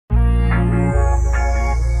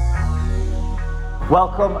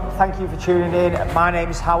Welcome, thank you for tuning in. My name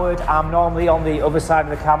is Howard. I'm normally on the other side of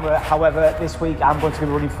the camera. However, this week I'm going to be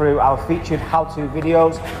running through our featured how-to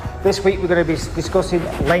videos. This week we're going to be discussing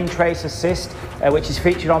lane trace assist, which is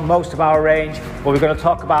featured on most of our range, but we're going to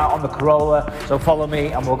talk about on the Corolla. So follow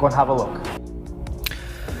me and we'll go and have a look.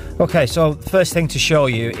 Okay, so the first thing to show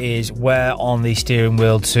you is where on the steering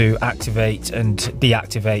wheel to activate and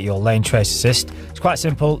deactivate your lane trace assist. It's quite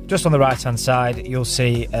simple. Just on the right hand side you'll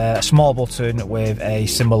see a small button with a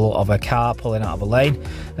symbol of a car pulling out of a lane.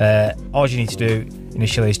 All you need to do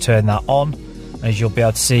initially is turn that on. As you'll be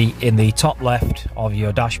able to see in the top left of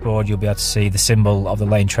your dashboard, you'll be able to see the symbol of the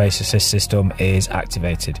lane trace assist system is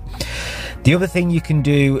activated. The other thing you can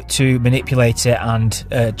do to manipulate it and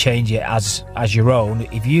change it as your own,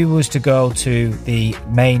 if you was to go to the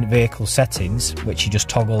main vehicle settings, which you just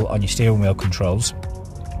toggle on your steering wheel controls,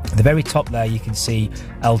 at the very top there you can see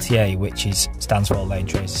LTA, which stands for lane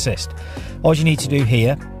trace assist. All you need to do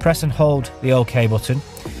here, press and hold the OK button.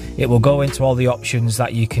 It will go into all the options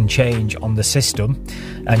that you can change on the system,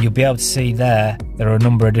 and you'll be able to see there are a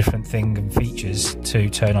number of different things and features to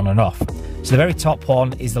turn on and off. So the very top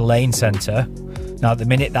one is the lane center. Now at the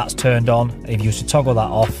minute that's turned on, if you were to toggle that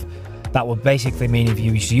off, that would basically mean if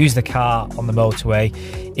you used to use the car on the motorway,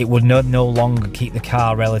 it would no longer keep the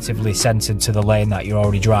car relatively centered to the lane that you're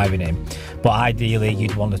already driving in. But ideally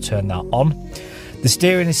you'd want to turn that on. The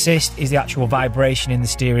steering assist is the actual vibration in the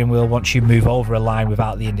steering wheel once you move over a line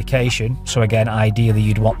without the indication. So again, ideally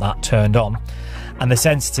you'd want that turned on. And the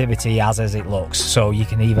sensitivity as it looks. So you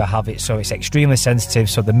can either have it so it's extremely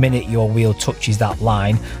sensitive, so the minute your wheel touches that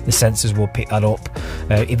line, the sensors will pick that up.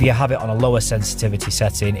 If you have it on a lower sensitivity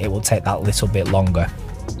setting, it will take that little bit longer.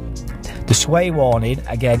 The sway warning,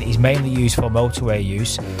 again, is mainly used for motorway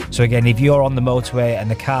use. So again, if you're on the motorway and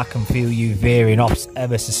the car can feel you veering off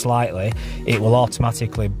ever so slightly, it will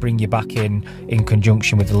automatically bring you back in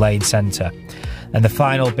conjunction with the lane centre. And the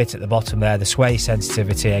final bit at the bottom there, the sway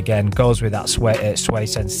sensitivity, again, goes with that sway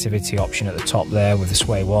sensitivity option at the top there with the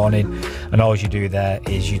sway warning. And all you do there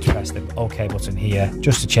is you press the OK button here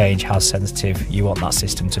just to change how sensitive you want that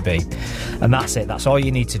system to be. And that's it, that's all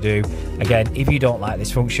you need to do. Again, if you don't like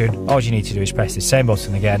this function, all you need to do is press the same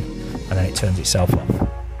button again and then it turns itself off.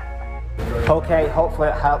 Okay, hopefully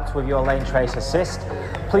it helped with your lane trace assist.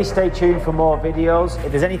 Please stay tuned for more videos.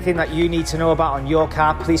 If there's anything that you need to know about on your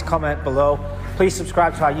car, please comment below. Please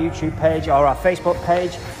subscribe to our YouTube page or our Facebook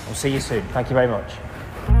page. We'll see you soon. Thank you very much.